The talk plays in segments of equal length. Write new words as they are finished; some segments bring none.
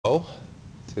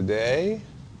today,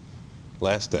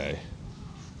 last day.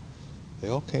 They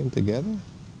all came together?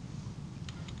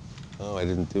 Oh, I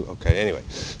didn't do, okay, anyway.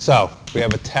 So we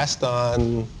have a test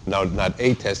on, no, not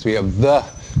a test, we have the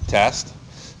test,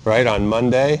 right, on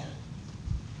Monday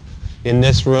in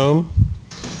this room.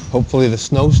 Hopefully the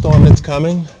snowstorm that's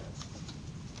coming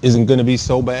isn't going to be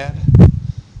so bad.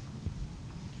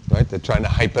 Right, they're trying to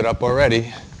hype it up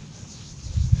already.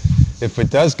 If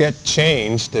it does get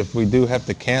changed, if we do have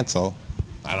to cancel,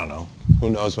 I don't know. Who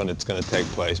knows when it's going to take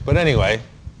place. But anyway,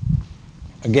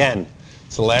 again,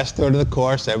 it's the last third of the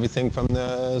course, everything from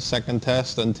the second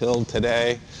test until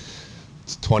today.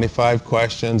 It's 25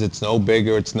 questions. It's no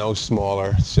bigger. It's no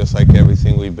smaller. It's just like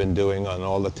everything we've been doing on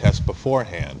all the tests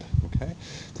beforehand. Okay.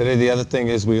 Today, the other thing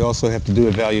is we also have to do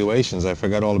evaluations. I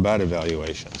forgot all about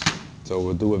evaluations. So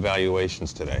we'll do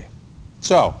evaluations today.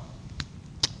 So,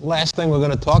 last thing we're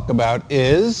going to talk about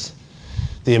is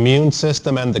the immune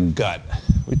system and the gut.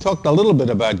 We talked a little bit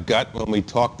about gut when we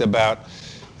talked about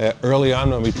early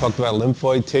on when we talked about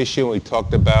lymphoid tissue. We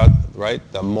talked about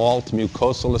the MALT,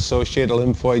 mucosal associated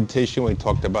lymphoid tissue. We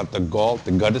talked about the GALT,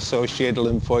 the gut associated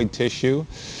lymphoid tissue.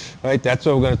 Right? That's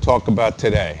what we're going to talk about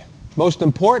today. Most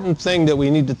important thing that we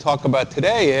need to talk about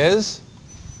today is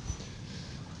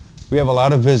we have a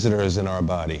lot of visitors in our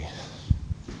body.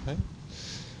 Okay?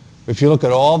 If you look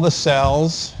at all the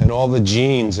cells and all the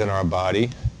genes in our body,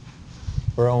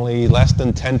 we're only less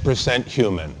than 10%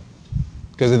 human.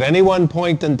 Because at any one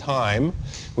point in time,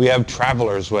 we have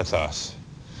travelers with us.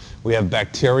 We have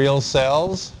bacterial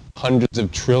cells, hundreds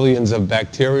of trillions of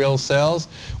bacterial cells.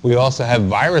 We also have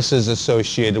viruses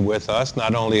associated with us,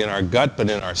 not only in our gut, but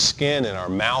in our skin, in our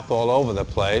mouth, all over the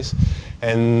place.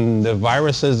 And the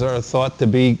viruses are thought to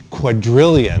be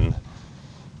quadrillion,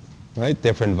 right?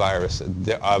 Different viruses,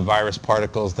 virus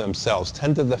particles themselves,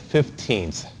 10 to the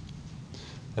 15th.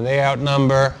 And they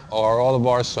outnumber all of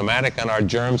our somatic and our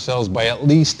germ cells by at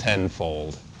least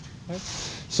tenfold. Right?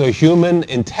 So human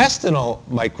intestinal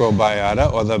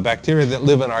microbiota, or the bacteria that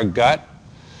live in our gut,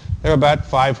 there are about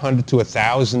 500 to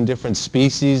 1,000 different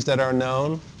species that are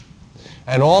known.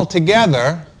 And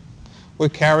altogether, we're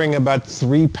carrying about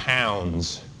 3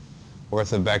 pounds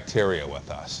worth of bacteria with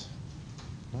us.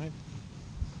 Right?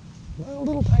 Well,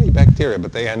 little tiny bacteria,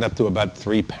 but they end up to about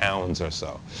 3 pounds or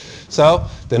so. So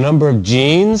the number of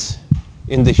genes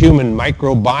in the human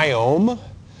microbiome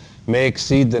may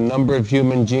exceed the number of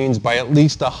human genes by at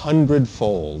least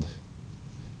 100-fold.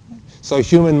 So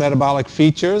human metabolic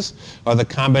features are the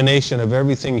combination of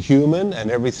everything human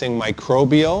and everything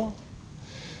microbial.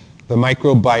 The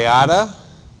microbiota,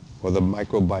 or the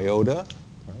microbiota,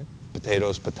 right?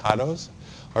 Potatoes,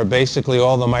 are basically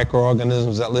all the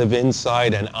microorganisms that live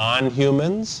inside and on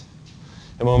humans.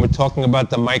 And when we're talking about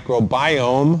the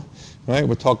microbiome, right,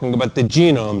 we're talking about the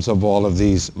genomes of all of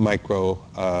these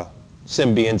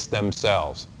symbionts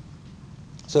themselves.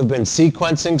 So there have been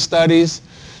sequencing studies.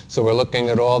 So we're looking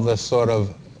at all the sort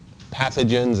of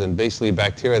pathogens and basically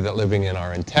bacteria that are living in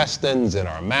our intestines, in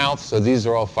our mouth. So these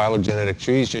are all phylogenetic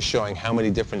trees just showing how many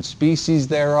different species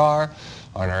there are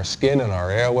on our skin and our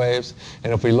airwaves.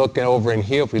 And if we look over in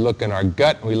here, if we look in our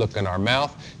gut, and we look in our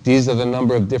mouth, these are the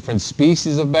number of different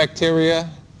species of bacteria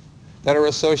that are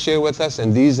associated with us,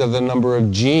 and these are the number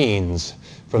of genes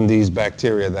from these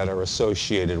bacteria that are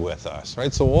associated with us,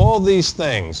 right? So all these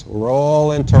things, we're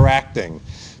all interacting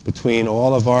between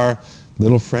all of our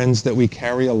little friends that we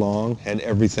carry along and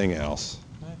everything else.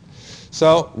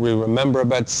 So we remember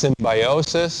about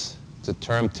symbiosis. It's a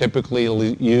term typically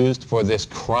used for this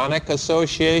chronic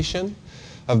association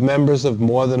of members of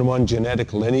more than one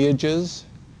genetic lineages.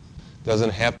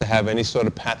 Doesn't have to have any sort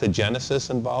of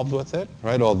pathogenesis involved with it,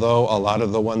 right? Although a lot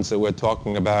of the ones that we're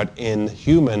talking about in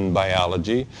human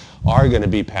biology are going to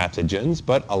be pathogens,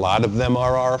 but a lot of them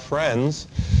are our friends,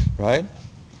 right?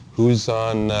 Who's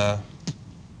on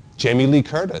Jamie Lee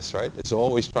Curtis, right? It's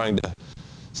always trying to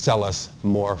sell us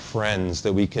more friends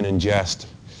that we can ingest.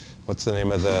 What's the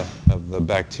name of the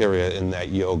bacteria in that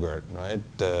yogurt, right?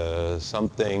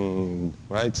 Something,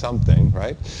 right? Something,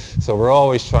 right? So we're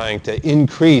always trying to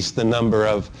increase the number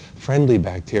of friendly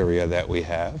bacteria that we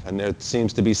have, and there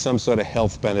seems to be some sort of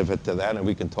health benefit to that, and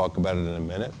we can talk about it in a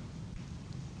minute.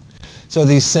 So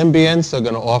these symbionts are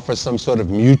going to offer some sort of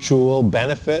mutual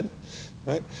benefit,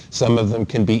 right? Some of them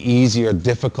can be easy or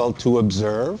difficult to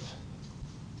observe.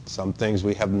 Some things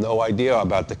we have no idea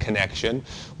about the connection,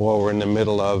 or we're in the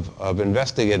middle of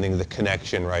investigating the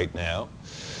connection right now.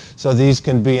 So these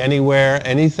can be anywhere,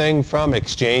 anything from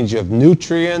exchange of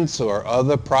nutrients or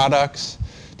other products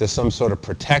There's some sort of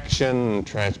protection,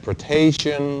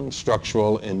 transportation,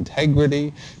 structural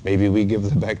integrity. Maybe we give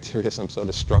the bacteria some sort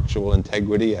of structural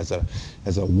integrity as a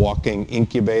walking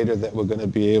incubator that we're going to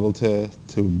be able to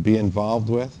be involved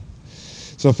with.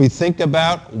 So if we think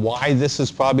about why this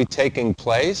is probably taking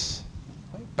place,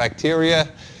 bacteria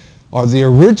are the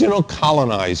original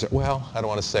colonizer. Well, I don't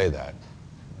want to say that,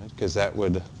 because that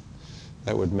would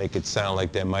make it sound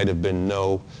like there might have been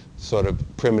no sort of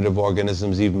primitive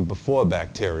organisms even before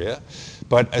bacteria.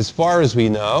 But as far as we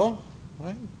know,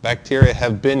 right, bacteria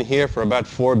have been here for about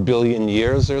 4 billion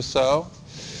years or so.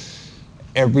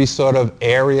 Every sort of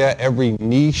area, every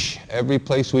niche, every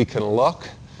place we can look,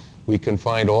 we can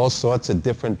find all sorts of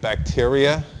different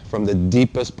bacteria, from the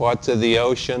deepest parts of the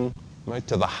ocean, right,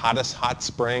 to the hottest hot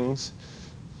springs,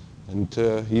 and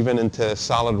even into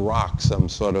solid rock. Some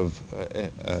sort of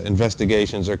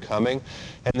investigations are coming.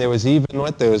 And there was even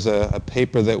there was a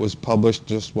paper that was published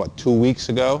just 2 weeks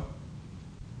ago,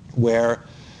 where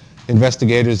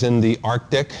investigators in the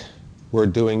Arctic were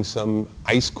doing some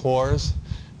ice cores,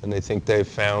 and they think they've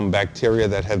found bacteria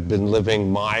that have been living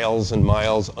miles and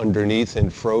miles underneath in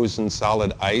frozen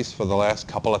solid ice for the last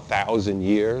couple of thousand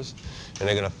years, and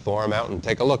they're going to thaw them out and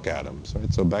take a look at them.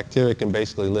 So bacteria can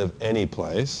basically live any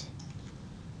place.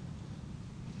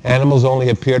 Animals only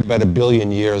appeared about 1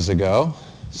 billion years ago.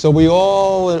 So we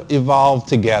all evolved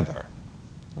together.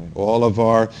 All of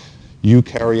our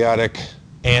eukaryotic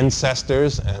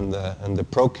ancestors and the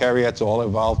prokaryotes all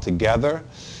evolved together.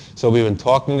 So we've been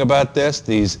talking about this.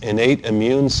 These innate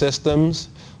immune systems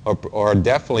are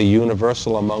definitely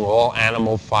universal among all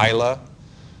animal phyla.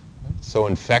 So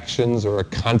infections are a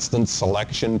constant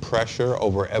selection pressure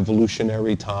over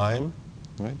evolutionary time.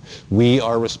 Right? We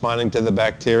are responding to the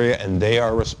bacteria, and they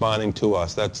are responding to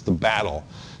us. That's the battle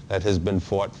that has been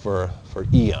fought for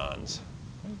eons.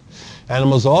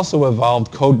 Animals also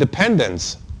evolved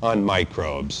codependence on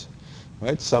microbes,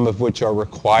 right? Some of which are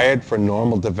required for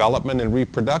normal development and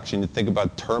reproduction. You think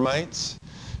about termites.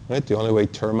 Right? The only way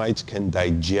termites can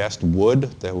digest wood,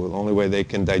 the only way they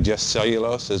can digest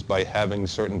cellulose, is by having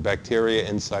certain bacteria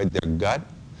inside their gut.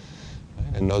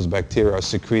 And those bacteria are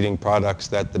secreting products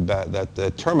that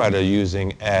the termite are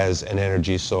using as an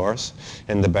energy source,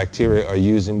 and the bacteria are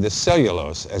using the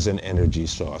cellulose as an energy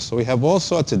source. So we have all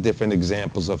sorts of different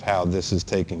examples of how this is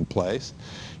taking place.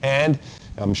 And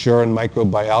I'm sure in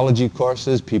microbiology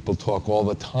courses, people talk all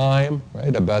the time,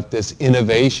 right, about this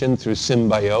innovation through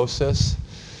symbiosis.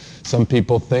 Some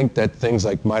people think that things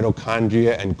like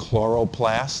mitochondria and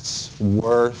chloroplasts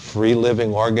were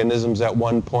free-living organisms at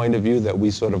one point of view that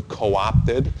we sort of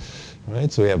co-opted.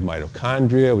 Right? So we have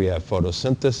mitochondria, we have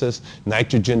photosynthesis,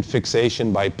 nitrogen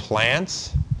fixation by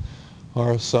plants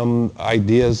are some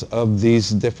ideas of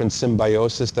these different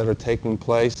symbiosis that are taking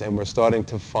place, and we're starting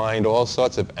to find all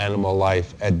sorts of animal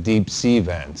life at deep sea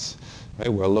vents. Right?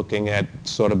 We're looking at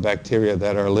sort of bacteria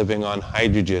that are living on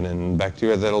hydrogen and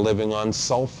bacteria that are living on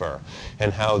sulfur,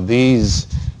 and how these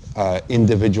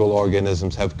individual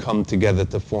organisms have come together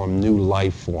to form new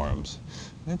life forms.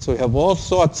 Right? So we have all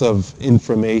sorts of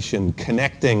information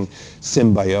connecting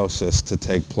symbiosis to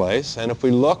take place. And if we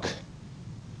look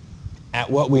at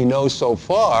what we know so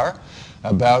far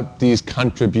about these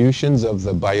contributions of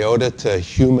the biota to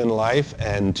human life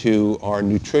and to our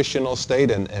nutritional state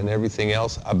and everything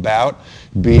else about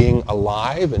being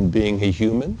alive and being a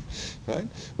human, right?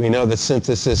 We know the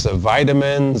synthesis of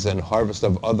vitamins and harvest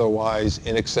of otherwise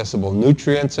inaccessible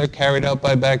nutrients are carried out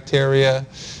by bacteria,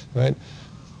 right?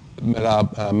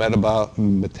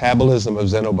 Metabolism of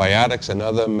xenobiotics and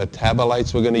other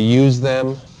metabolites, we're going to use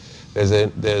them.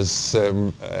 There's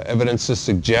evidence to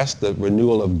suggest that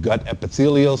renewal of gut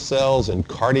epithelial cells and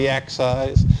cardiac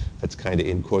size, that's kind of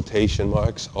in quotation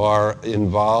marks, are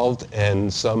involved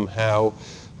and somehow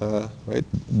right,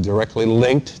 directly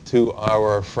linked to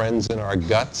our friends in our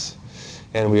guts.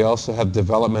 And we also have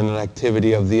development and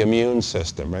activity of the immune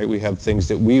system, right? We have things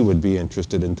that we would be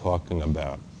interested in talking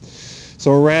about.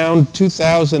 So around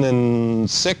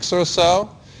 2006 or so,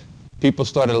 people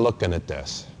started looking at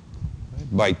this.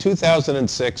 By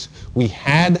 2006, we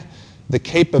had the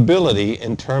capability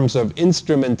in terms of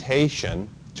instrumentation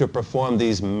to perform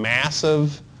these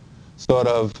massive sort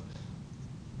of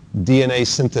DNA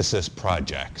synthesis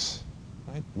projects,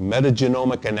 right?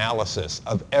 Metagenomic analysis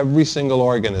of every single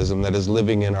organism that is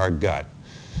living in our gut.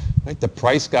 Right? The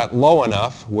price got low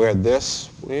enough where this,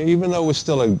 even though it was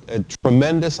still a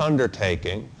tremendous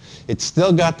undertaking, it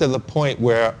still got to the point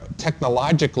where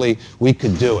technologically we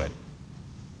could do it.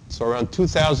 So around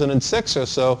 2006 or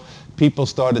so, people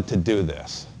started to do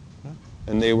this.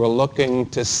 And they were looking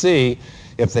to see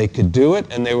if they could do it,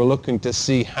 and they were looking to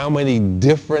see how many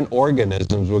different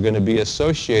organisms were going to be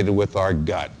associated with our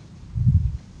gut.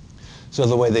 So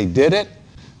the way they did it,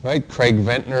 right, Craig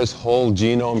Ventnor's whole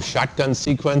genome shotgun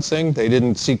sequencing, they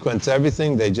didn't sequence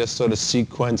everything, they just sort of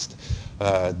sequenced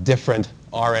different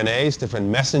RNAs, different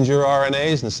messenger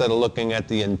RNAs, instead of looking at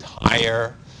the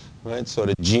entire, right, sort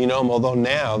of genome, although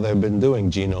now they've been doing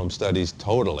genome studies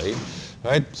totally,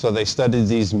 right? So they studied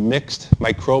these mixed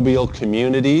microbial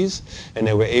communities, and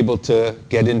they were able to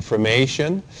get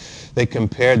information. They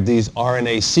compared these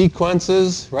RNA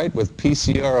sequences, right, with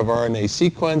PCR of RNA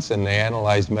sequence, and they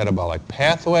analyzed metabolic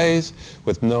pathways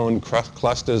with known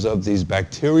clusters of these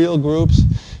bacterial groups,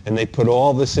 and they put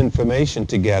all this information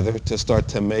together to start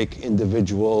to make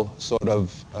individual sort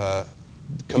of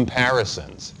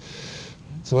comparisons.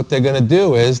 So what they're going to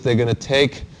do is they're going to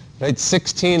take, right,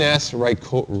 16S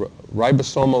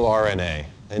ribosomal RNA,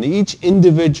 and each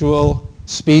individual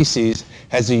species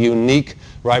has a unique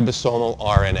ribosomal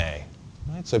RNA.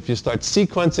 Right? So if you start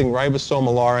sequencing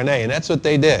ribosomal RNA, and that's what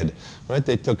they did, right?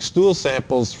 They took stool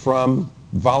samples from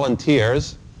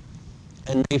volunteers,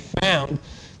 and they found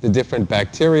the different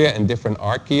bacteria and different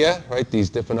archaea, right? These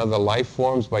different other life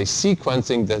forms by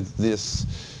sequencing this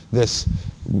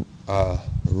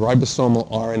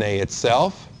ribosomal RNA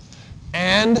itself,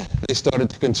 and they started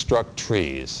to construct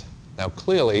trees. Now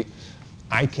clearly,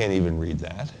 I can't even read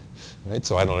that, right?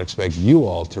 So I don't expect you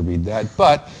all to read that,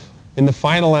 but in the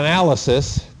final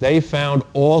analysis, they found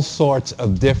all sorts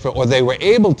of different, or they were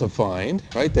able to find,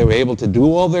 right? They were able to do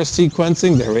all their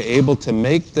sequencing, they were able to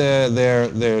make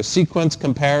their sequence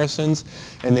comparisons,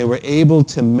 and they were able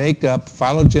to make up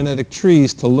phylogenetic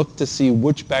trees to look to see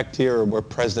which bacteria were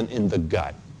present in the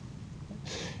gut.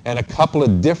 And a couple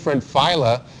of different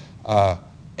phyla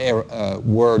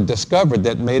were discovered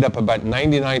that made up about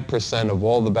 99% of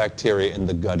all the bacteria in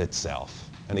the gut itself.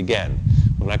 And again,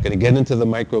 we're not going to get into the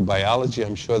microbiology.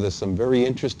 I'm sure there's some very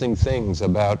interesting things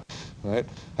about, right,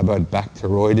 about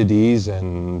Bacteroidetes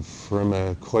and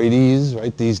Firmicutes,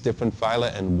 right, these different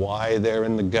phyla and why they're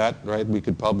in the gut, right? We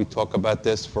could probably talk about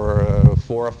this for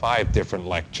 4 or 5 different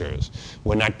lectures.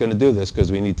 We're not going to do this because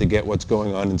we need to get what's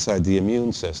going on inside the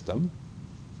immune system.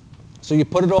 So you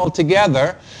put it all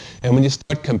together, and when you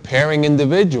start comparing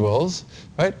individuals,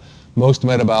 right, most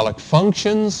metabolic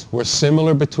functions were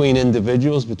similar between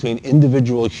individuals, between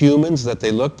individual humans that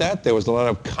they looked at. There was a lot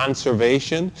of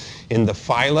conservation in the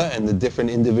phyla and the different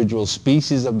individual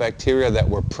species of bacteria that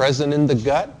were present in the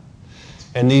gut.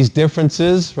 And these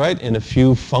differences, right, in a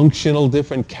few functional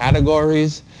different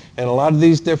categories, and a lot of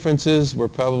these differences were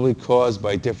probably caused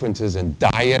by differences in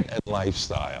diet and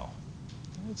lifestyle.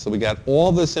 So we got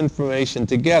all this information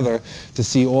together to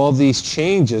see all these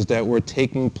changes that were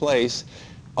taking place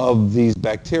of these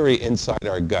bacteria inside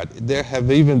our gut. There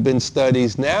have even been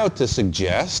studies now to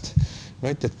suggest,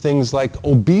 right, that things like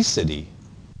obesity,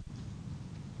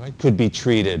 right, could be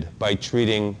treated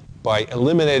by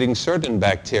eliminating certain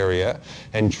bacteria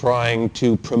and trying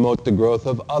to promote the growth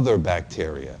of other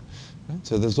bacteria. Right?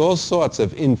 So there's all sorts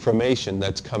of information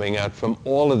that's coming out from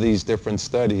all of these different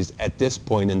studies at this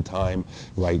point in time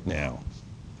right now.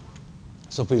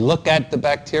 So if we look at the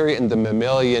bacteria in the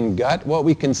mammalian gut, what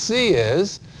we can see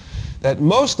is that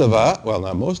most of us, well,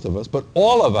 not most of us, but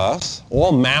all of us,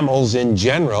 all mammals in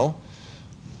general,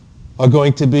 are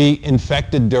going to be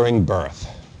infected during birth.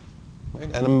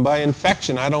 Right? And by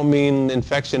infection, I don't mean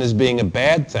infection as being a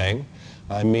bad thing.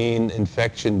 I mean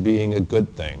infection being a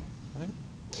good thing. Right?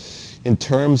 In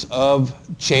terms of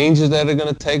changes that are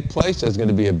going to take place, there's going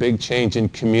to be a big change in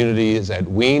communities at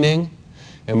weaning.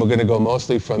 And we're going to go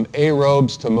mostly from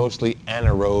aerobes to mostly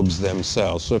anaerobes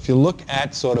themselves. So if you look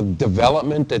at sort of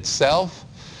development itself,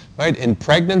 right, in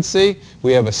pregnancy,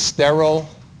 we have a sterile,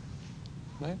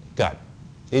 right, gut.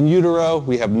 In utero,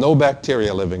 we have no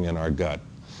bacteria living in our gut.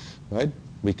 Right?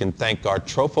 We can thank our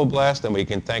trophoblast and we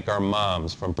can thank our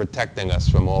moms for protecting us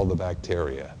from all the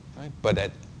bacteria. Right?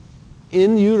 But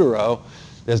in utero,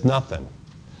 there's nothing.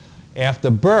 After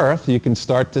birth, you can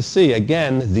start to see,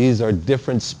 again, these are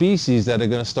different species that are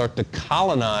going to start to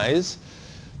colonize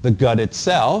the gut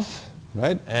itself,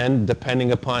 right? And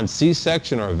depending upon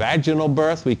C-section or vaginal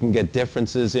birth, we can get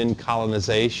differences in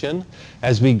colonization.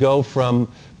 As we go from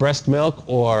breast milk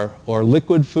or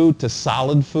liquid food to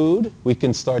solid food, we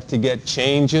can start to get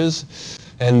changes.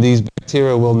 And these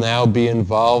bacteria will now be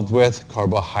involved with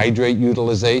carbohydrate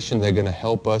utilization. They're going to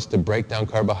help us to break down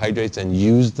carbohydrates and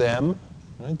use them.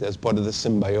 Right? That's part of the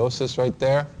symbiosis right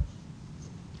there.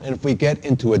 And if we get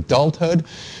into adulthood,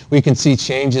 we can see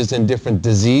changes in different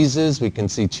diseases. We can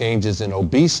see changes in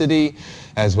obesity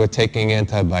as we're taking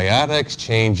antibiotics,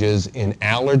 changes in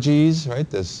allergies, right?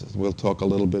 We'll talk a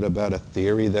little bit about a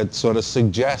theory that sort of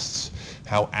suggests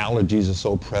how allergies are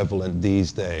so prevalent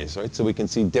these days, right? So we can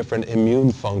see different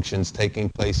immune functions taking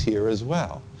place here as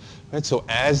well. Right? So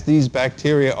as these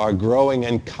bacteria are growing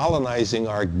and colonizing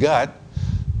our gut,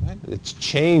 right, it's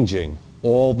changing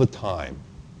all the time.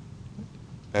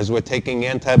 As we're taking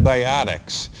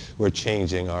antibiotics, we're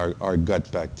changing our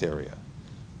gut bacteria.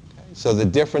 Okay? So the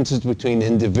differences between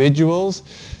individuals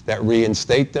that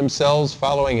reinstate themselves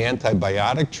following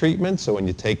antibiotic treatment. So when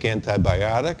you take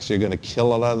antibiotics, you're going to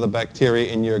kill a lot of the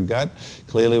bacteria in your gut.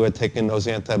 Clearly, we're taking those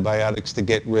antibiotics to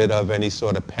get rid of any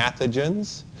sort of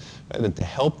pathogens, and to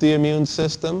help the immune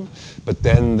system, but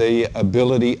then the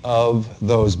ability of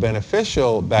those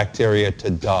beneficial bacteria to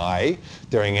die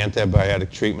during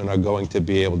antibiotic treatment are going to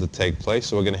be able to take place,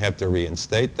 so we're going to have to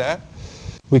reinstate that.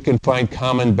 We can find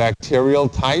common bacterial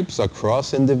types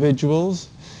across individuals,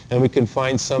 and we can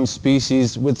find some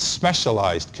species with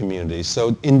specialized communities,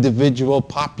 so individual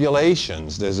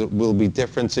populations. There will be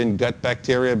difference in gut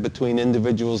bacteria between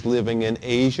individuals living in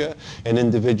Asia and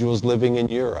individuals living in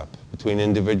Europe, between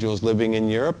individuals living in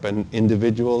Europe and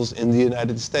individuals in the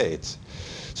United States.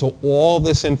 So all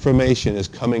this information is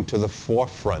coming to the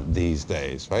forefront these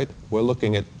days, right? We're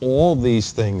looking at all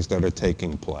these things that are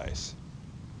taking place.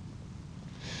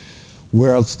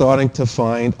 We're starting to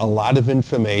find a lot of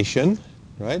information,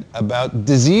 right, about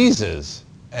diseases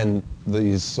and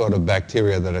these sort of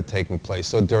bacteria that are taking place.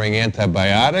 So during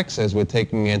antibiotics, as we're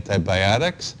taking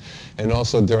antibiotics, and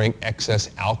also during excess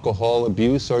alcohol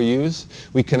abuse or use,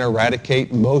 we can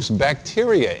eradicate most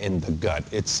bacteria in the gut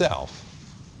itself.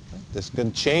 This is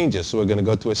going to change us. So we're going to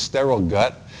go to a sterile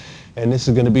gut, and this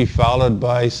is going to be followed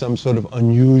by some sort of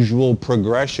unusual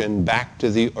progression back to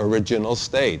the original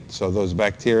state. So those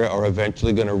bacteria are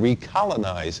eventually going to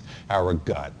recolonize our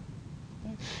gut.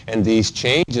 And these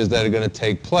changes that are going to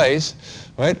take place,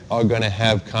 right, are going to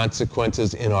have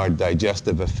consequences in our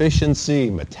digestive efficiency,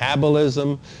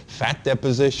 metabolism, fat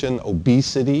deposition,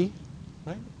 obesity,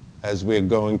 right, as we're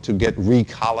going to get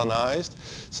recolonized.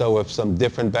 So if some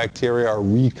different bacteria are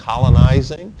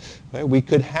recolonizing, right, we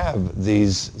could have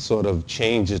these sort of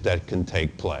changes that can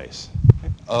take place,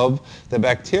 right, of the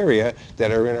bacteria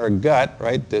that are in our gut,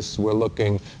 right? We're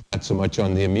looking not so much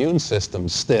on the immune system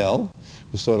still.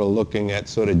 We're sort of looking at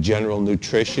sort of general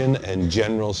nutrition and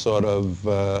general sort of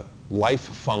life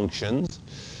functions.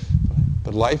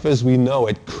 But life as we know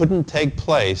it couldn't take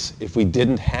place if we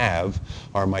didn't have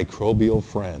our microbial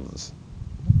friends.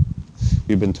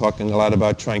 We've been talking a lot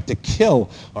about trying to kill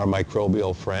our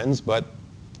microbial friends, but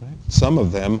some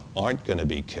of them aren't going to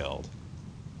be killed.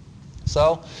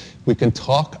 So we can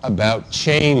talk about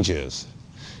changes.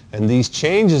 And these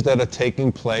changes that are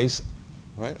taking place,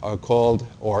 right, are called,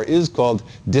 or is called,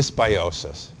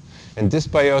 dysbiosis. And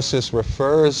dysbiosis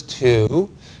refers to,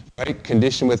 right,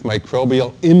 condition with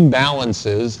microbial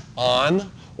imbalances on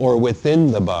or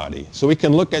within the body. So we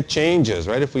can look at changes,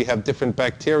 right? If we have different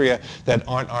bacteria that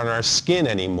aren't on our skin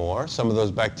anymore, some of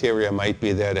those bacteria might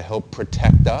be there to help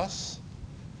protect us,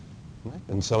 right?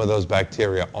 And some of those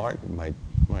bacteria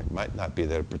might not be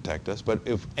there to protect us. But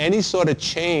if any sort of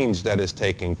change that is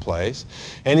taking place,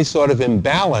 any sort of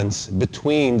imbalance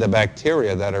between the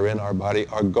bacteria that are in our body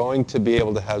are going to be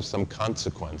able to have some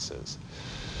consequences.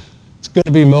 It's going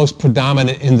to be most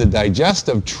predominant in the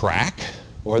digestive tract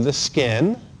or the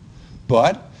skin,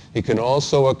 but it can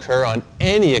also occur on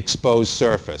any exposed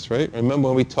surface, right? Remember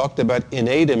when we talked about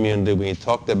innate immunity, we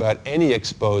talked about any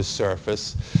exposed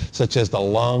surface, such as the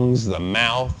lungs, the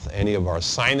mouth, any of our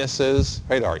sinuses,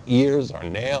 right? Our ears, our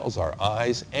nails, our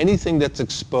eyes, anything that's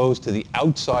exposed to the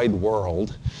outside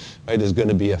world, right, is going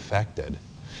to be affected.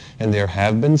 And there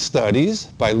have been studies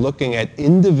by looking at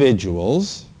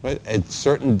individuals, right, at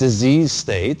certain disease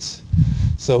states.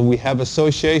 So we have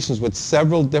associations with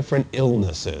several different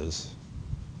illnesses.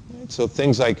 So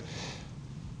things like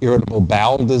irritable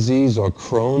bowel disease or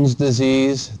Crohn's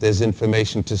disease. There's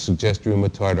information to suggest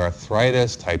rheumatoid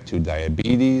arthritis, type 2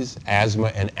 diabetes,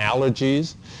 asthma and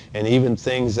allergies, and even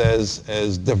things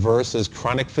as diverse as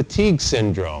chronic fatigue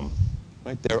syndrome.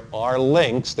 Right? There are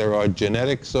links, there are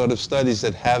genetic sort of studies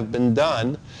that have been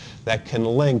done that can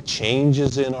link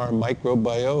changes in our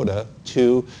microbiota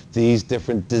to these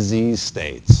different disease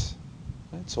states.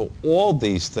 Right? So all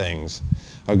these things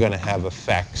are going to have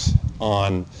effects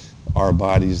on our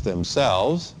bodies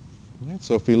themselves. Right?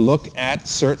 So if we look at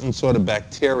certain sort of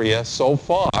bacteria so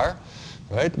far,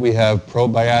 right? We have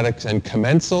probiotics and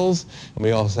commensals, and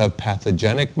we also have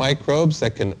pathogenic microbes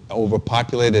that can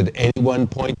overpopulate at any one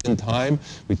point in time.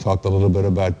 We talked a little bit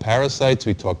about parasites,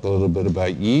 we talked a little bit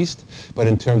about yeast, but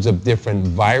in terms of different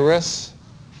virus,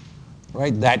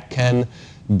 right, that can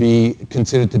be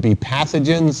considered to be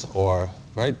pathogens or,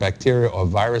 right, bacteria or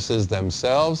viruses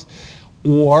themselves.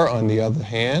 Or, on the other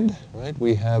hand, right,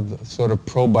 we have sort of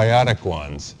probiotic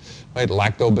ones, right?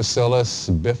 Lactobacillus,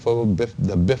 the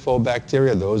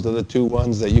bifidobacteria, those are the two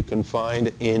ones that you can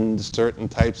find in certain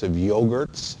types of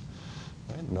yogurts.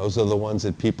 Right? And those are the ones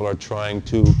that people are trying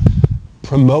to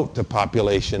promote the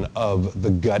population of the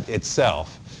gut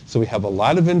itself. So we have a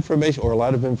lot of information, or a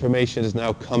lot of information is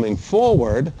now coming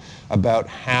forward about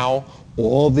how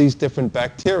all these different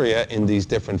bacteria in these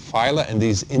different phyla and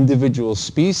these individual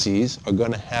species are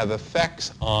going to have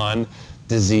effects on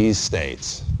disease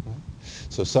states.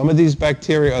 So some of these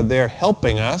bacteria are there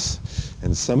helping us,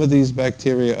 and some of these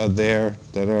bacteria are there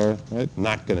that are, right,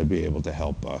 not going to be able to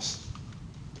help us.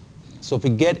 So if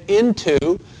we get into,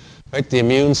 right, the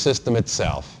immune system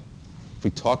itself, if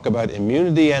we talk about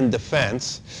immunity and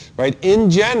defense, right, in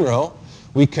general,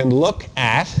 we can look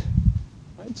at,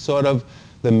 right, sort of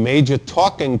the major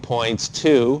talking points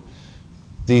to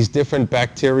these different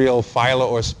bacterial phyla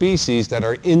or species that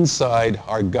are inside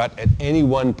our gut at any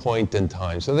one point in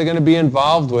time. So they're going to be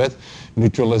involved with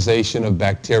neutralization of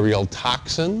bacterial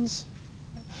toxins.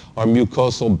 Our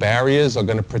mucosal barriers are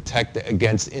going to protect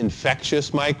against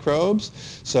infectious microbes.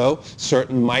 So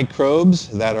certain microbes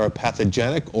that are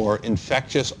pathogenic or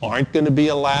infectious aren't going to be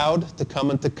allowed to come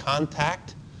into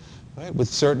contact, right, with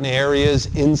certain areas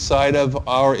inside of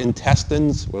our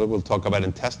intestines. Well, we'll talk about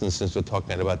intestines since we're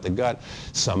talking about the gut.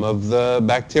 Some of the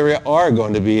bacteria are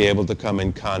going to be able to come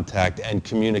in contact and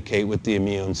communicate with the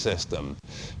immune system.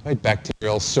 Right?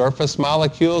 Bacterial surface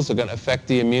molecules are going to affect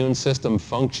the immune system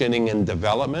functioning and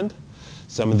development.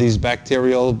 Some of these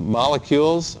bacterial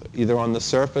molecules, either on the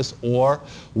surface or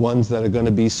ones that are going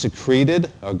to be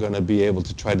secreted, are going to be able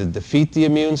to try to defeat the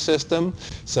immune system.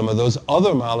 Some of those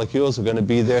other molecules are going to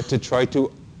be there to try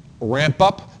to ramp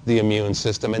up the immune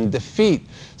system and defeat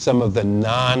some of the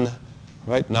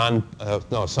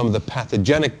some of the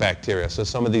pathogenic bacteria. So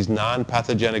some of these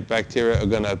non-pathogenic bacteria are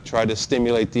going to try to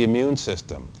stimulate the immune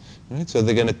system. Right? So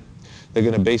they're going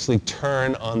to basically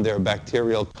turn on their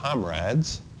bacterial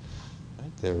comrades,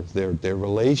 their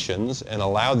relations, and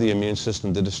allow the immune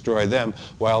system to destroy them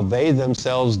while they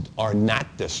themselves are not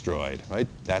destroyed. Right?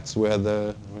 That's where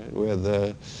the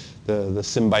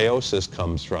symbiosis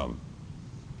comes from.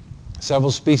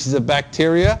 Several species of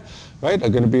bacteria, right, are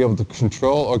going to be able to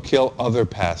control or kill other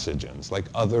pathogens, like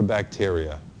other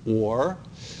bacteria, or,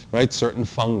 right, certain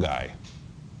fungi.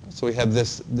 So we have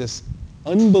this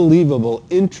unbelievable,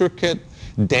 intricate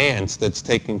dance that's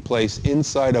taking place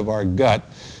inside of our gut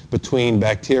between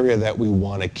bacteria that we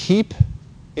want to keep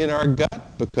in our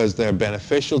gut because they're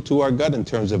beneficial to our gut in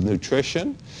terms of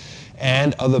nutrition,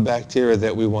 and other bacteria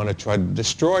that we want to try to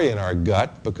destroy in our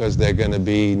gut because they're going to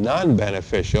be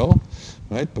non-beneficial,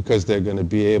 right? Because they're going to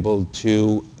be able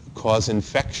to cause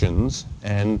infections,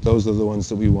 and those are the ones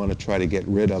that we want to try to get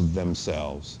rid of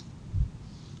themselves.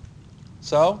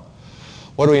 So,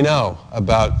 what do we know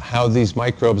about how these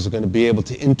microbes are going to be able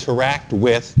to interact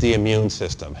with the immune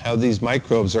system? How these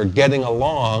microbes are getting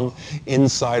along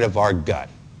inside of our gut?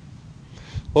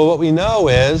 Well, what we know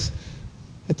is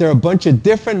that there are a bunch of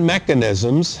different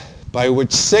mechanisms by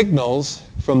which signals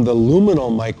from the luminal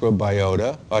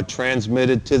microbiota are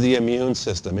transmitted to the immune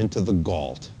system, into the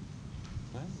GALT.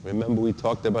 Remember we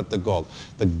talked about the GALT,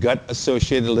 the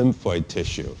gut-associated lymphoid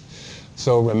tissue.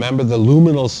 So remember, the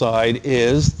luminal side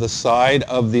is the side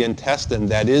of the intestine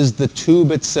that is the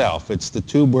tube itself. It's the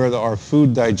tube where our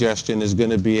food digestion is going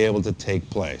to be able to take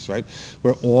place, right?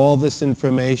 Where all this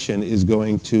information is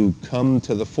going to come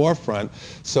to the forefront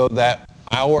so that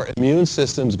our immune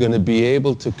system is going to be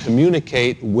able to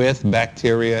communicate with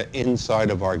bacteria inside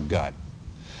of our gut.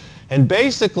 And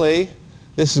basically,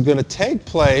 this is going to take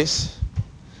place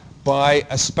by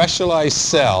a specialized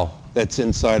cell that's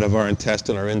inside of our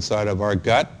intestine or inside of our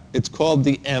gut. It's called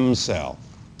the M cell.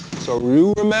 So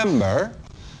you remember,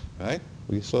 right?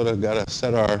 We sort of got to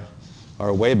set our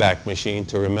Wayback Machine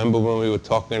to remember when we were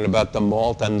talking about the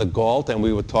malt and the GALT, and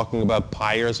we were talking about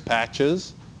Peyer's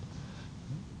patches.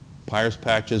 Peyer's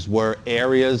patches were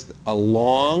areas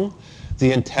along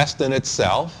the intestine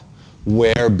itself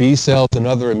where B cells and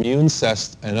other immune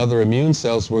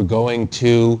cells were going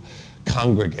to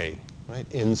congregate, right,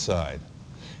 inside.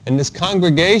 And this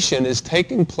congregation is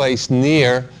taking place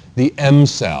near the M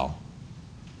cell.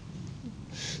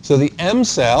 So the M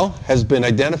cell has been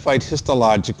identified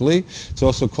histologically. It's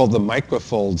also called the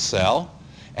microfold cell.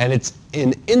 and it's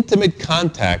in intimate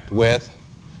contact with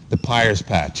the Peyer's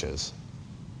patches.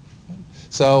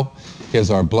 So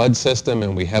here's our blood system,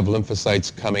 and we have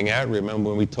lymphocytes coming out. Remember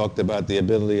when we talked about the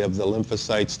ability of the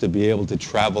lymphocytes to be able to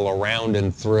travel around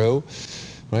and through,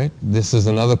 right? This is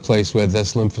another place where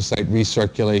this lymphocyte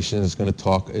recirculation is going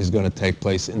to take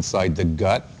place inside the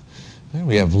gut.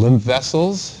 We have lymph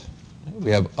vessels. We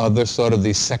have other sort of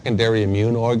these secondary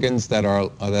immune organs that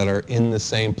are in the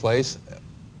same place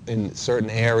in certain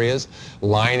areas,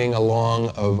 lining along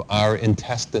of our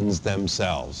intestines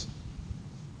themselves.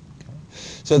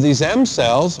 So these M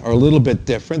cells are a little bit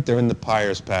different. They're in the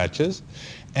Peyer's patches,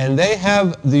 and they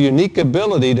have the unique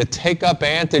ability to take up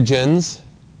antigens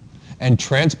and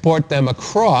transport them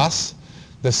across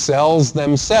the cells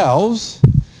themselves,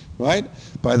 right,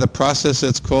 by the process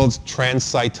that's called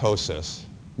transcytosis.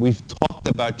 We've talked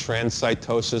about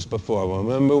transcytosis before.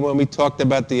 Remember when we talked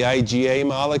about the IgA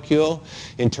molecule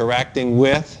interacting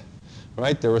with,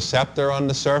 right, the receptor on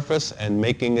the surface and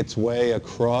making its way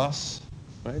across?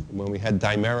 Right? When we had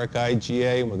dimeric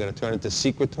IgA, and we're going to turn into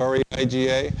secretory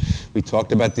IgA, we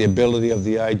talked about the ability of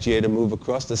the IgA to move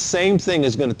across. The same thing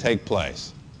is going to take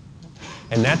place.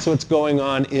 And that's what's going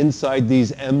on inside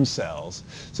these M cells.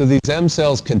 So these M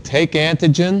cells can take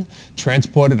antigen,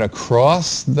 transport it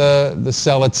across the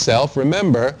cell itself.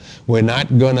 Remember, we're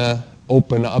not going to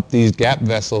open up these gap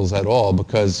vessels at all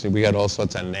because we got all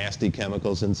sorts of nasty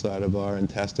chemicals inside of our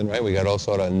intestine, right? We got all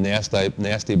sorts of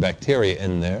nasty bacteria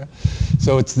in there.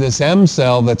 So it's this M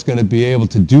cell that's going to be able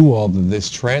to do all of this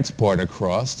transport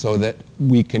across so that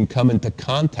we can come into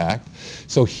contact.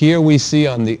 So here we see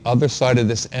on the other side of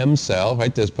this M cell,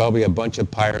 right, there's probably a bunch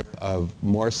of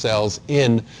more cells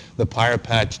in the Peyer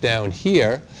patch down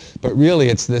here, but really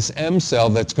it's this M cell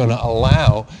that's going to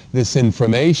allow this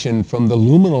information from the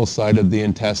luminal side of the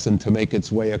intestine to make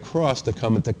its way across to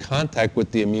come into contact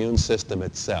with the immune system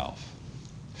itself.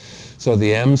 So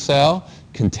the M cell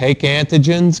can take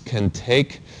antigens, can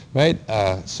take, right,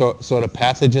 sort of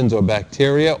pathogens or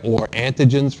bacteria or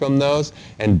antigens from those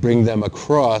and bring them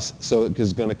across, so it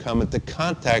is going to come into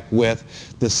contact with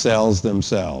the cells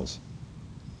themselves.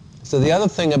 So the other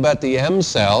thing about the M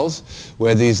cells,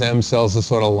 where these M cells are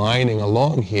sort of lining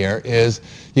along here, is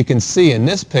you can see in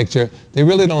this picture they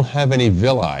really don't have any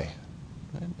villi. Right?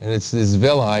 And it's these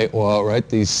villi, or right,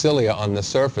 these cilia on the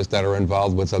surface that are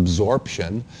involved with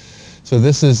absorption. So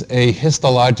this is a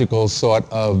histological sort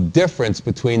of difference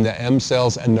between the M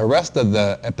cells and the rest of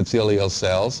the epithelial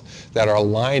cells that are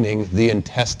lining the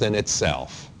intestine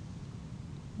itself.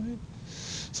 Right?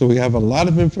 So we have a lot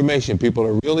of information. People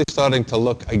are really starting to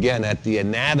look again at the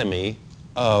anatomy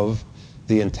of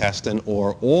the intestine,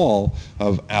 or all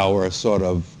of our sort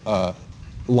of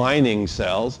lining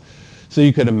cells. So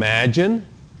you could imagine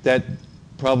that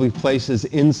probably places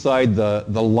inside the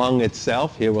lung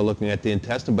itself. Here we're looking at the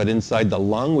intestine, but inside the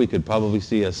lung we could probably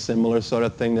see a similar sort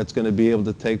of thing that's going to be able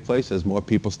to take place as more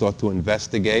people start to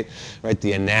investigate, right,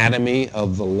 the anatomy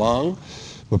of the lung.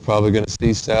 We're probably going to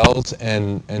see cells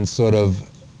and sort of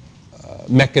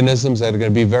mechanisms that are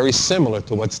going to be very similar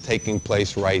to what's taking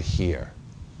place right here.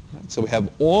 So we have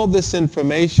all this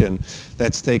information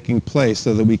that's taking place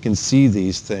so that we can see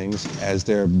these things as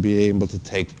they're being able to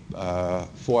take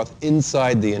forth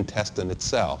inside the intestine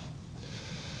itself.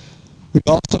 We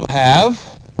also have,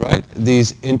 right,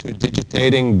 these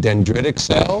interdigitating dendritic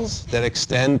cells that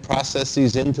extend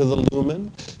processes into the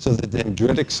lumen, so the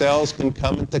dendritic cells can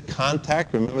come into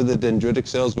contact. Remember, the dendritic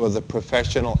cells were the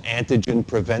professional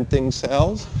antigen-preventing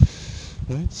cells.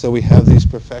 Right? So we have these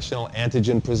professional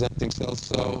antigen-presenting cells.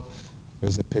 So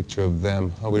there's a picture of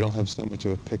them. Oh, we don't have so much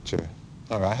of a picture.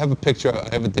 All right, I have a picture. I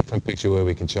have a different picture where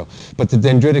we can show. But the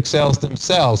dendritic cells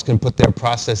themselves can put their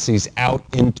processes out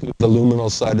into the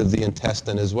luminal side of the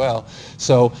intestine as well,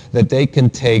 so that they can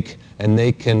take and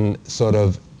they can sort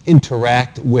of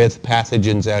interact with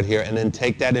pathogens out here and then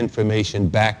take that information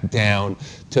back down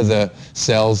to the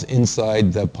cells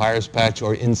inside the Peyer's patch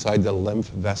or inside the lymph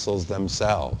vessels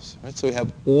themselves. Right? So we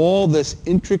have all this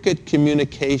intricate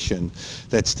communication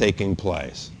that's taking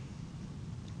place.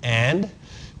 And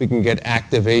we can get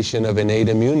activation of innate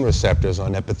immune receptors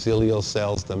on epithelial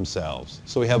cells themselves.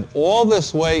 So we have all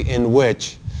this way in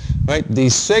which, right,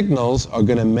 these signals are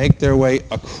going to make their way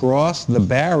across the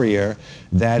barrier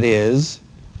that is,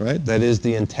 right, that is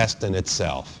the intestine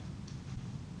itself.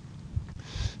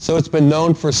 So it's been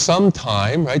known for some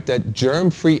time, right, that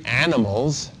germ-free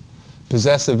animals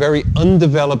possess a very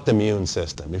undeveloped immune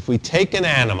system. If we take an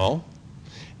animal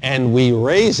and we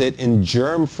raise it in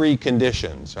germ-free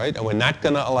conditions, right, and we're not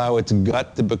going to allow its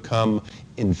gut to become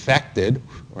infected,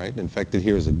 right, infected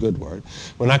here is a good word,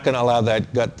 we're not going to allow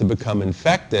that gut to become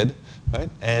infected, right?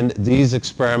 And these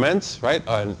experiments, right,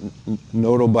 are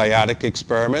gnotobiotic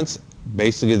experiments.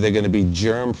 Basically, they're going to be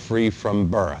germ-free from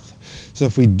birth. So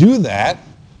if we do that,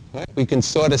 right, we can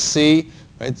sort of see,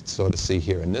 right, sort of see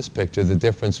here in this picture, the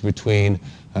difference between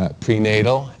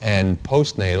prenatal and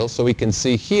postnatal. So we can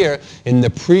see here in the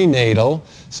prenatal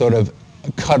sort of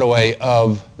cutaway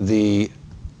of the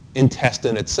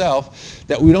intestine itself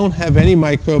that we don't have any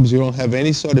microbes, we don't have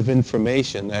any sort of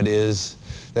information that is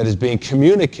being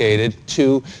communicated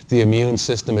to the immune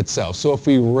system itself. So if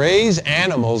we raise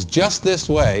animals just this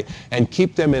way and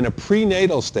keep them in a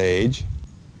prenatal stage,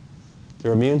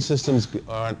 their immune systems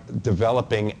aren't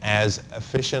developing as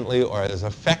efficiently or as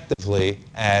effectively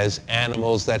as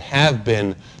animals that have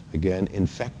been, again,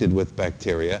 infected with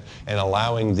bacteria and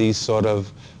allowing these sort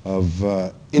of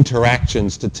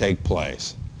interactions to take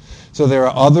place. So there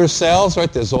are other cells,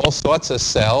 right? There's all sorts of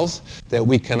cells that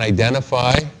we can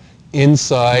identify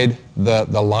inside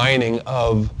the lining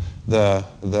of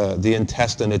the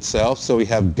intestine itself. So we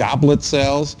have goblet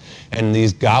cells, and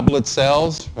these goblet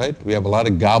cells, right? We have a lot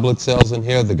of goblet cells in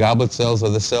here. The goblet cells are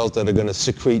the cells that are going to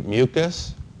secrete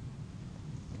mucus,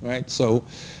 right? So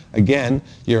again,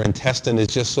 your intestine is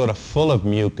just sort of full of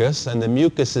mucus, and the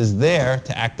mucus is there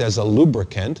to act as a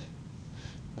lubricant.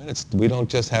 Right? We don't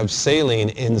just have saline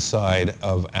inside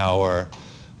of our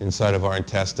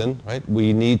intestine, right?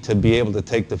 We need to be able to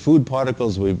take the food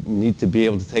particles, we need to be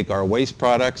able to take our waste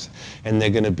products, and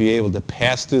they're going to be able to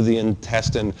pass through the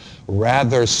intestine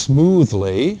rather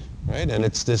smoothly, right? And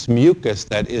it's this mucus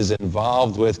that is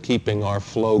involved with keeping our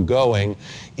flow going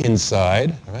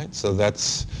inside, right? So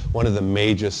that's one of the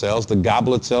major cells. The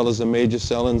goblet cell is a major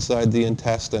cell inside the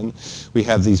intestine. We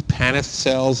have these Paneth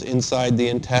cells inside the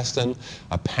intestine.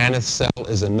 A Paneth cell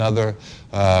is another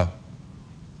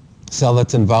cell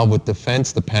that's involved with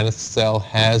defense. The Paneth cell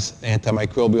has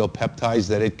antimicrobial peptides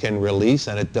that it can release,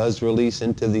 and it does release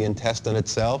into the intestine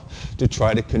itself to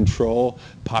try to control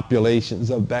populations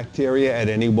of bacteria at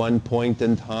any one point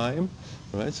in time.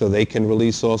 Right? So they can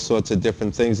release all sorts of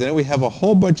different things. And then we have a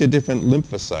whole bunch of different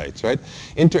lymphocytes, right?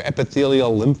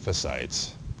 Interepithelial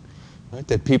lymphocytes, right?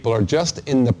 That people are just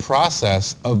in the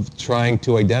process of trying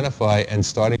to identify and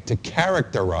starting to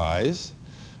characterize,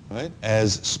 right,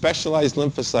 as specialized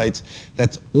lymphocytes.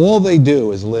 That's all they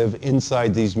do is live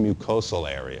inside these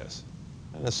mucosal areas,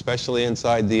 and especially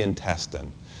inside the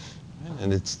intestine.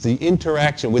 And it's the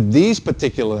interaction with these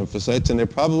particular lymphocytes, and they're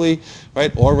probably,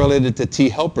 right, all related to T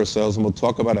helper cells, and we'll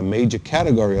talk about a major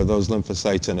category of those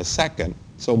lymphocytes in a second.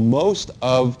 So most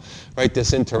of, right,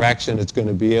 this interaction that's going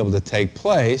to be able to take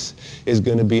place is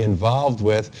going to be involved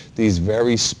with these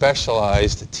very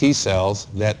specialized T cells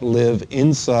that live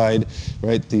inside,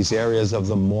 right, these areas of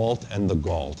the malt and the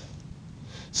gall.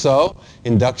 So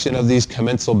induction of these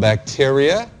commensal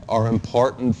bacteria are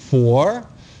important for,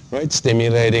 right,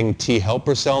 stimulating T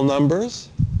helper cell numbers.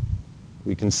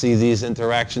 We can see these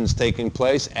interactions taking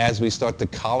place as we start to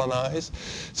colonize.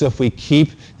 So if we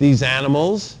keep these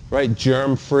animals, right,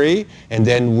 germ-free, and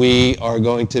then we are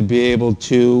going to be able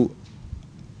to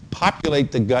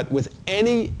populate the gut with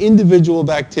any individual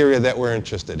bacteria that we're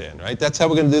interested in, right? That's how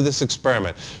we're going to do this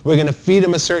experiment. We're going to feed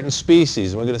them a certain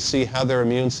species, and we're going to see how their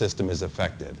immune system is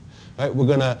affected. Right? We're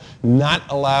going to not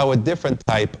allow a different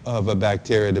type of a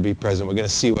bacteria to be present. We're going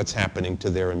to see what's happening to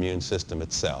their immune system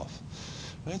itself.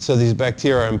 Right? So these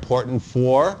bacteria are important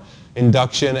for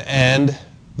induction and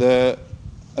the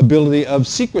ability of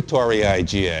secretory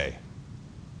IgA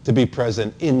to be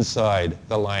present inside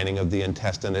the lining of the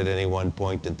intestine at any one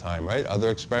point in time. Right?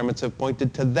 Other experiments have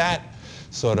pointed to that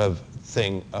sort of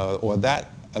thing, or that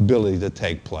ability to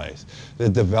take place. The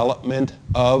development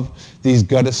of these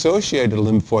gut-associated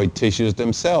lymphoid tissues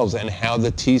themselves, and how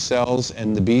the T cells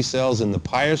and the B cells and the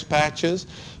Peyer's patches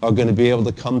are going to be able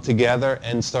to come together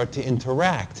and start to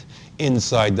interact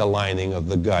inside the lining of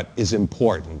the gut is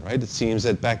important, right? It seems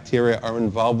that bacteria are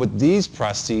involved with these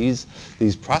processes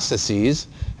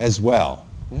as well.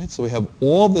 Right? So we have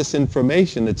all this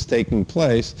information that's taking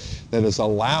place that is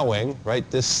allowing, right,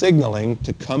 this signaling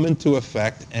to come into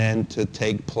effect and to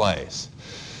take place.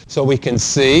 So we can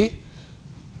see,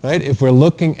 right, if we're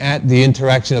looking at the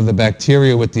interaction of the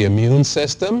bacteria with the immune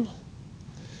system,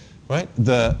 right,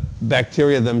 the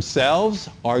bacteria themselves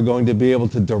are going to be able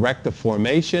to direct the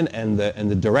formation and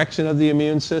the direction of the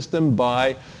immune system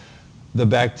by the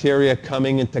bacteria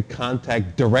coming into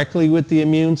contact directly with the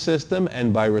immune system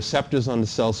and by receptors on the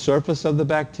cell surface of the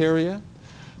bacteria,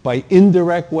 by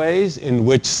indirect ways in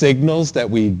which signals that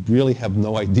we really have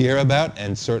no idea about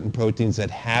and certain proteins that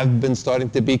have been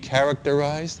starting to be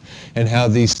characterized, and how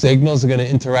these signals are going to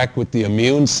interact with the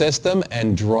immune system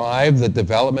and drive the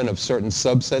development of certain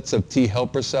subsets of T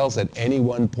helper cells at any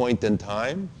one point in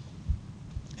time.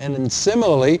 And then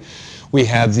similarly, we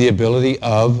have the ability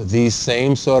of these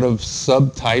same sort of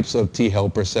subtypes of T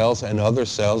helper cells and other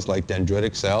cells like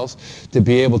dendritic cells to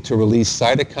be able to release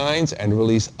cytokines and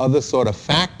release other sort of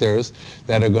factors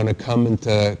that are going to come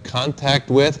into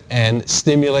contact with and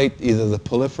stimulate either the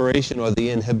proliferation or the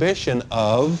inhibition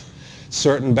of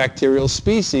certain bacterial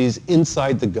species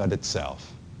inside the gut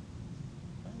itself.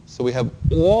 So we have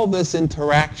all this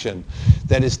interaction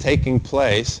that is taking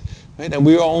place. Right? And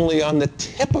we are only on the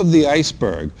tip of the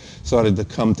iceberg started to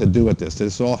come to do with this.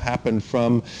 This all happened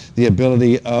from the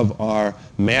ability of our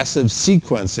massive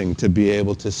sequencing to be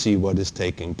able to see what is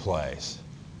taking place.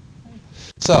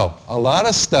 So a lot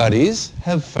of studies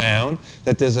have found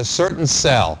that there's a certain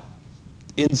cell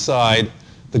inside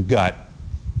the gut.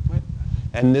 Right?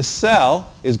 And this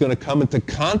cell is going to come into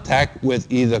contact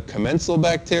with either commensal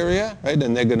bacteria, right?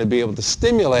 And they're going to be able to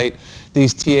stimulate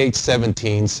these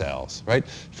Th17 cells, right?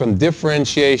 From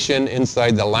differentiation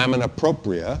inside the lamina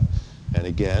propria, and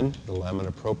again, the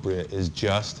lamina propria is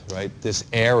just, right, this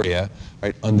area,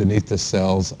 right, underneath the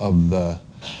cells of the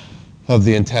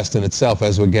intestine itself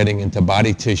as we're getting into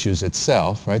body tissues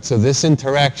itself, right? So this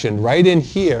interaction right in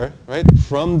here, right,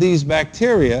 from these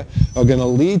bacteria are going to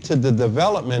lead to the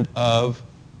development of,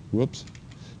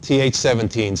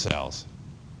 Th17 cells.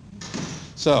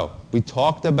 So we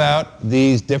talked about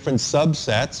these different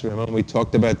subsets. Remember, we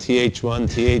talked about Th1,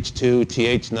 Th2,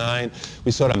 Th9.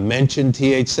 We sort of mentioned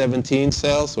Th17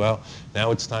 cells. Well,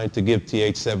 now it's time to give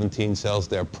Th17 cells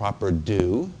their proper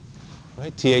due.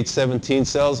 Right? Th17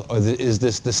 cells is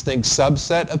this distinct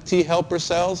subset of T helper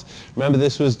cells. Remember,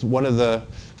 this was one of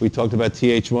we talked about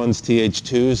Th1s,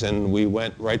 Th2s, and we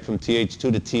went right from Th2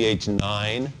 to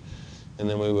Th9. And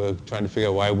then we were trying to figure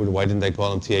out why didn't they call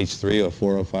them Th3 or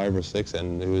 4 or 5 or 6,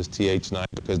 and it was Th9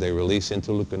 because they release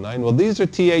interleukin-9. Well, these are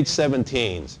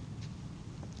Th17s.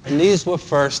 And these were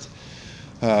first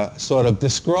sort of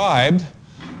described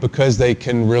because they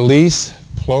can release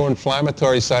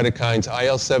pro-inflammatory cytokines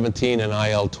IL-17 and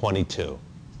IL-22.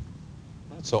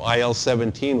 So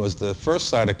IL-17 was the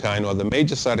first cytokine or the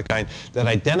major cytokine that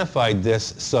identified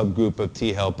this subgroup of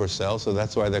T helper cells, so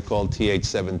that's why they're called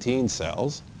Th17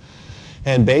 cells.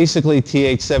 And basically,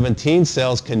 Th17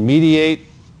 cells can mediate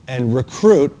and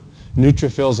recruit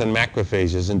neutrophils and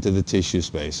macrophages into the tissue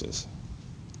spaces.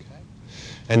 Okay?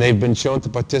 And they've been shown to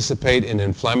participate in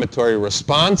inflammatory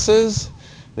responses.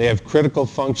 They have critical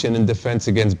function in defense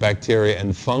against bacteria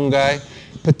and fungi,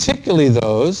 particularly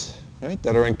those, right,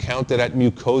 that are encountered at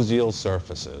mucosal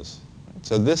surfaces.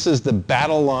 So this is the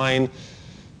battle line,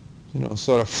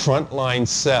 sort of frontline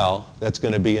cell that's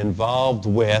going to be involved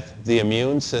with the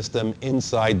immune system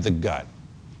inside the gut.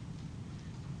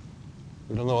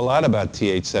 We don't know a lot about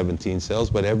Th17 cells,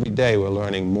 but every day we're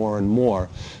learning more and more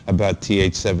about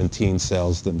Th17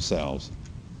 cells themselves.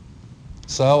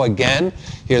 So again,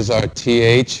 here's our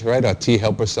TH, right, our T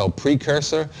helper cell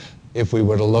precursor. If we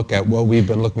were to look at what we've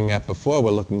been looking at before,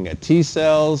 we're looking at T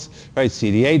cells, right,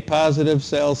 CD8 positive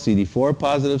cells, CD4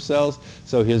 positive cells.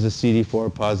 So here's a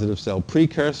CD4 positive cell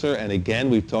precursor. And again,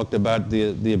 we've talked about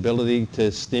the ability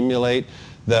to stimulate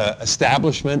the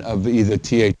establishment of either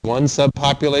Th1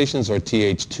 subpopulations or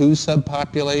Th2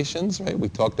 subpopulations, right? We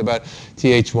talked about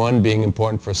Th1 being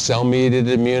important for cell-mediated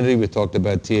immunity. We talked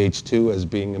about Th2 as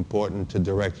being important to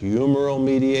direct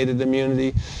humoral-mediated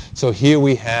immunity. So here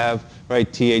we have, right,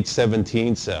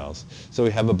 Th17 cells. So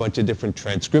we have a bunch of different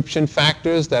transcription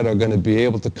factors that are going to be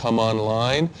able to come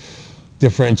online.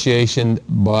 Differentiation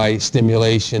by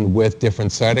stimulation with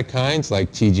different cytokines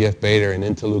like TGF-beta and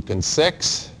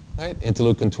interleukin-6. Right?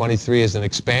 Interleukin-23 is an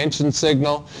expansion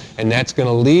signal, and that's going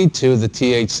to lead to the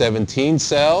Th17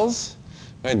 cells.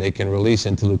 Right? And they can release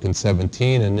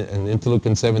interleukin-17, and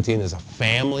interleukin-17 is a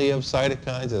family of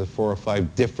cytokines. There are 4 or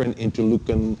 5 different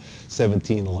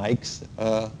interleukin-17-like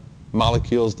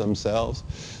molecules themselves.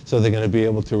 So they're going to be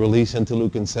able to release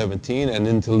interleukin-17 and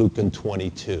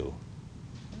interleukin-22. So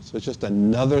it's just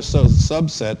another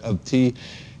subset of T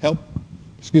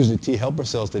helper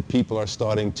cells that people are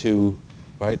starting to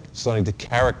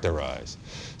characterize.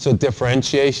 So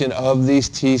differentiation of these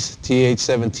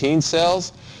Th17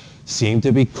 cells seem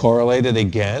to be correlated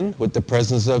again with the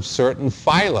presence of certain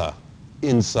phyla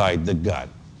inside the gut.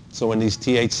 So when these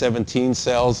Th17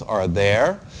 cells are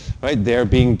there, right, they're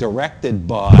being directed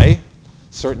by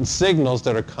certain signals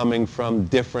that are coming from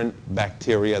different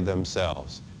bacteria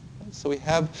themselves. So we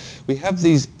have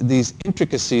these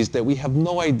intricacies that we have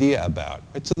no idea about.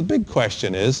 Right? So the big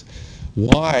question is,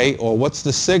 why, or what's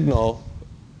the signal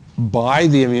by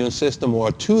the immune system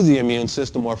or to the immune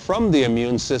system or from the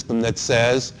immune system that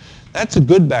says, that's a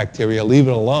good bacteria, leave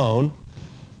it alone.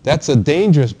 That's a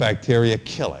dangerous bacteria,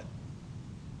 kill it.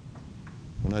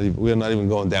 We're not even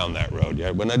going down that road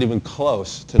yet. We're not even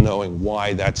close to knowing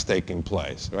why that's taking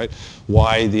place, right?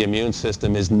 Why the immune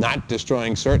system is not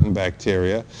destroying certain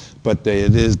bacteria, but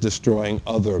it is destroying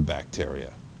other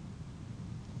bacteria.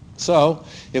 So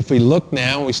if we look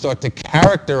now and we start to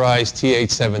characterize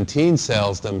Th17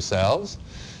 cells themselves,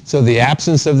 so the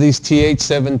absence of these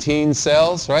Th17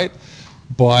 cells, right,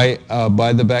 by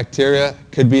the bacteria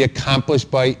could be accomplished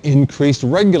by increased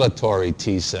regulatory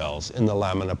T cells in the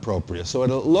lamina propria. So it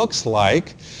looks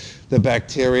like the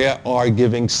bacteria are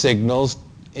giving signals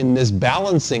in this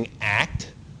balancing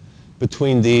act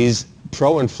between these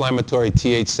pro-inflammatory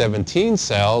Th17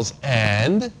 cells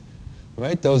and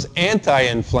those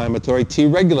anti-inflammatory T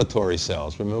regulatory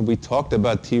cells. Remember, we talked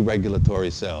about T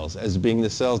regulatory cells as being the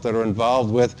cells that are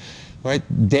involved with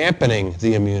dampening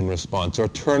the immune response or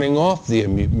turning off the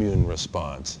immune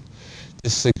response.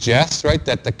 This suggests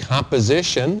that the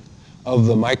composition of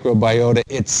the microbiota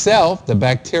itself, the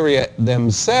bacteria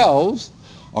themselves,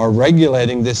 are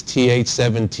regulating this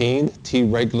Th17 T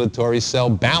regulatory cell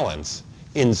balance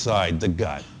inside the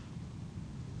gut.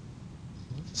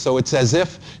 So it's as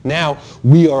if now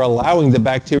we are allowing the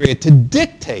bacteria to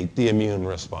dictate the immune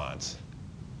response.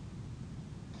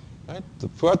 Right?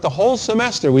 Throughout the whole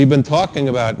semester, we've been talking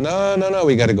about, no,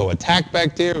 we got to go attack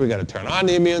bacteria, we got to turn on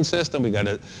the immune system,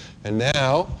 and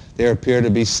now there appear to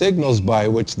be signals by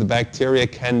which the bacteria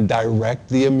can direct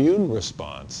the immune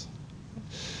response.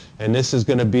 And this is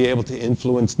going to be able to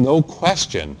influence, no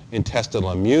question,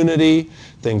 intestinal immunity,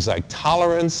 things like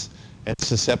tolerance, and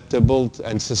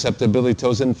susceptibility to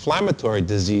those inflammatory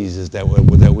diseases that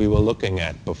we were looking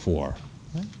at before.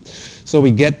 So we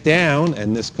get down,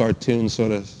 and this cartoon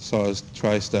sort of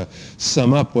tries to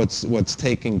sum up what's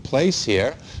taking place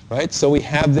here, right? So we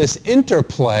have this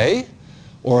interplay,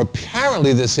 or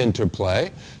apparently this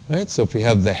interplay, right? So if we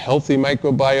have the healthy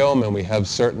microbiome and we have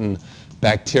certain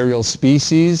bacterial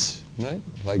species, right?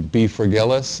 Like B.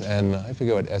 fragilis, and I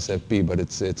forget what SFB, but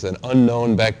it's an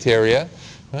unknown bacteria,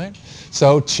 right?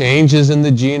 So changes in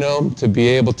the genome to be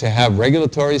able to have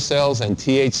regulatory cells and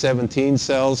Th17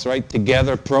 cells, right,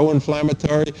 together,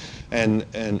 pro-inflammatory and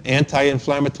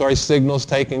anti-inflammatory signals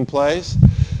taking place.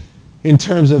 In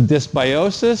terms of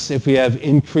dysbiosis, if we have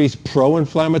increased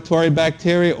pro-inflammatory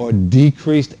bacteria or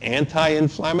decreased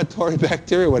anti-inflammatory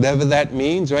bacteria, whatever that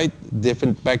means, right?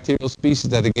 Different bacterial species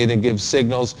that are going to give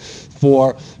signals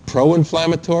for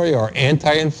pro-inflammatory or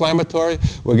anti-inflammatory,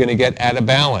 we're going to get out of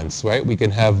balance, right? We can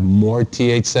have more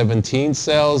Th17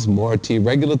 cells, more T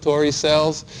regulatory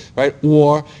cells, right?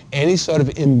 Or any sort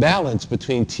of imbalance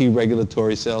between T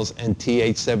regulatory cells and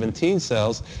Th17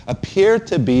 cells appear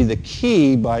to be the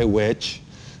key by which,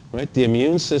 right, the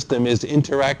immune system is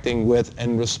interacting with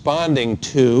and responding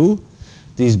to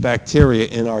these bacteria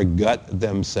in our gut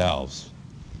themselves.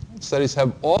 Studies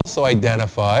have also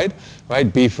identified,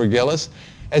 right, B. fragilis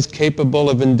as capable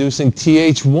of inducing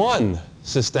Th1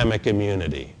 systemic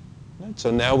immunity. Right? So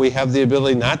now we have the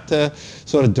ability not to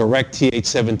sort of direct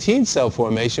Th17 cell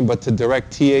formation, but to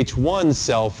direct Th1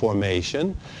 cell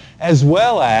formation, as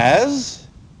well as,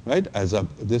 right,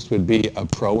 this would be a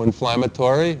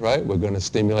pro-inflammatory, right? We're going to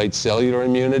stimulate cellular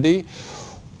immunity.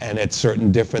 And at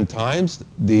certain different times,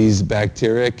 these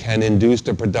bacteria can induce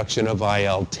the production of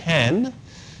IL-10.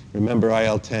 Remember,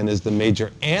 IL-10 is the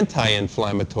major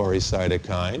anti-inflammatory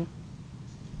cytokine.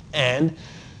 And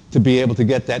to be able to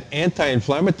get that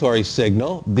anti-inflammatory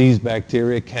signal, these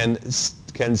bacteria can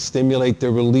stimulate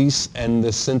the release and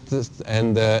the synthesis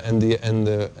and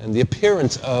the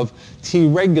appearance of T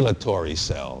regulatory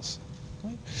cells.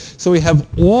 So we have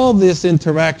all this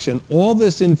interaction, all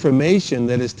this information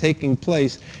that is taking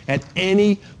place at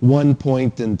any one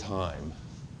point in time.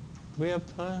 Do we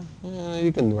have time?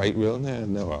 You can write real.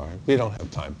 No, we don't have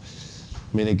time.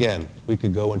 I mean, again, we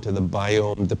could go into the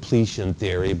biome depletion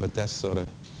theory, but that's sort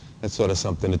of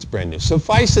something that's brand new.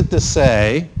 Suffice it to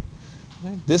say,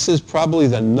 this is probably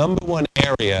the number one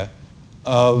area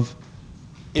of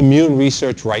immune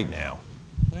research right now.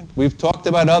 We've talked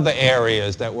about other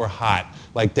areas that were hot,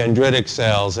 like dendritic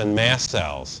cells and mast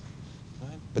cells.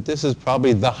 But this is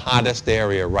probably the hottest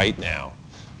area right now.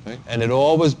 Right? And it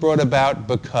all was brought about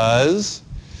because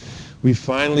we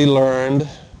finally learned,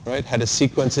 right, how to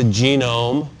sequence a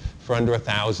genome for under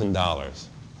 $1,000.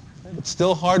 It's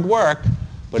still hard work,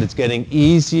 but it's getting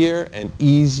easier and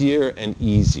easier and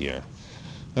easier.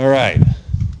 All right.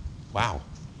 Wow.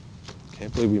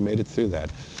 Can't believe we made it through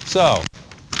that. So,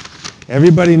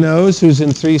 everybody knows who's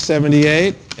in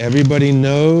 378. Everybody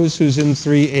knows who's in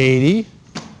 380,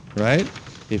 right?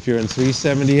 If you're in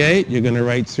 378, you're going to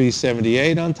write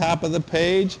 378 on top of the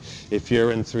page. If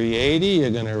you're in 380,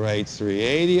 you're going to write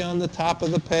 380 on the top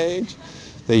of the page.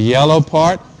 The yellow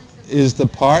part is the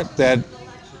part that,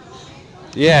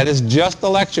 yeah, it is just the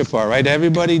lecture part, right?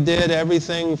 Everybody did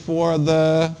everything for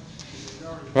the,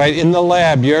 right, in the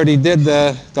lab. You already did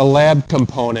the lab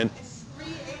component.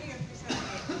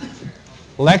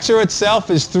 Lecture itself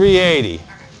is 380.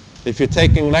 If you're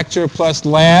taking lecture plus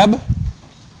lab,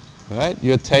 right,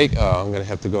 you'll take, oh, I'm going to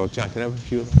have to go, John, can I have a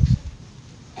few of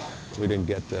those? We didn't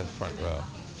get the front row.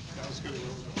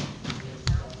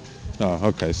 Oh,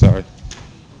 okay, sorry.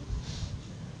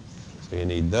 So you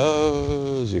need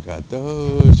those, you got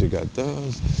those, you got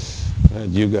those.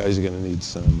 And you guys are going to need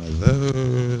some of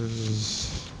those.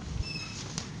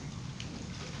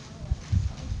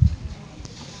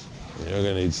 You're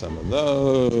going to need some of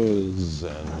those,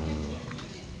 and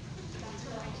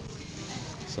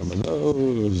some of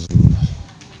those, and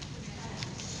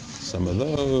some of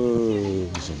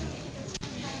those, and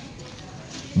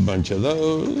a bunch of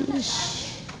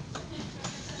those,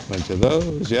 bunch of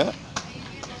those, yeah.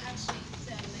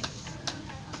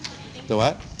 The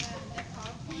what?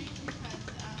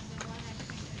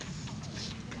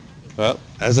 Well,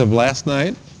 as of last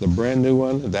night, the brand new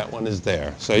one, that one is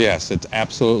there. So yes, it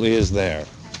absolutely is there.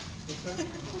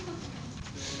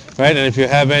 Right, and if you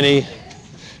have any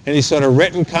sort of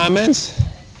written comments,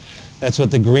 that's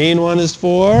what the green one is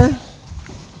for.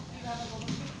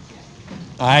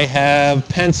 I have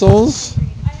pencils.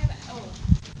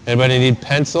 Anybody need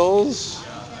pencils?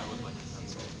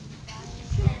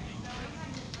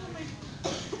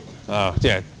 Oh,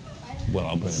 yeah. Well,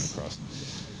 I'll bring it across.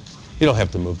 You don't have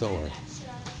to move, don't worry.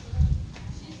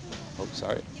 Oh,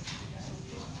 sorry.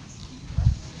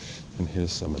 And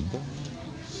here's some of those.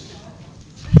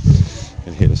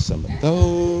 And here's some of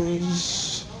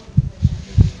those.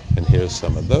 And here's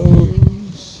some of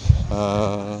those.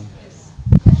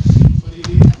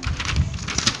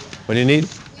 What do you need?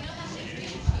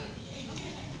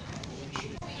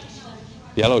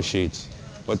 Yellow sheets.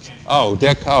 What's? Oh,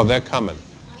 they're coming.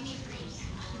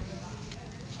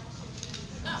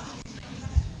 Now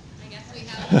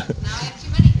I have too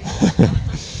many.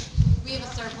 We have a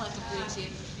surplus of green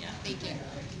sheets. Yeah, thank you.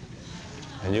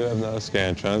 And you have no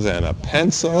scantrons and a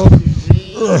pencil.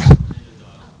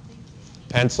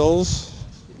 Pencils.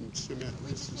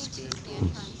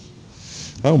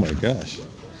 Oh my gosh.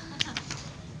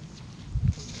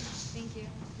 Thank you.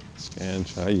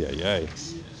 Scantron, yay.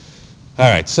 All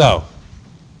right, so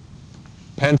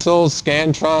pencils,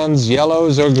 scantrons,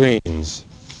 yellows or greens?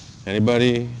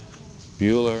 Anybody?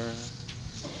 Bueller.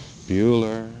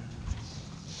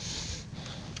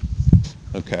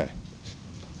 Okay.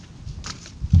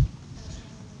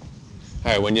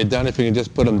 All right, when you're done, if you can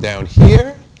just put them down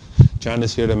here. John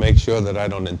is here to make sure that I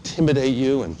don't intimidate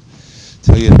you and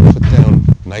tell you to put down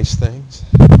nice things.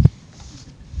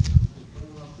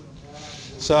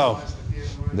 So,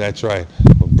 that's right.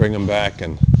 We'll bring them back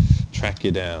and track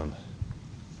you down.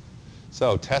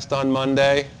 So, test on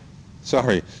Monday.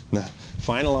 Sorry, no,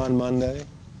 final on Monday.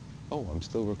 Oh, I'm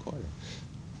still recording.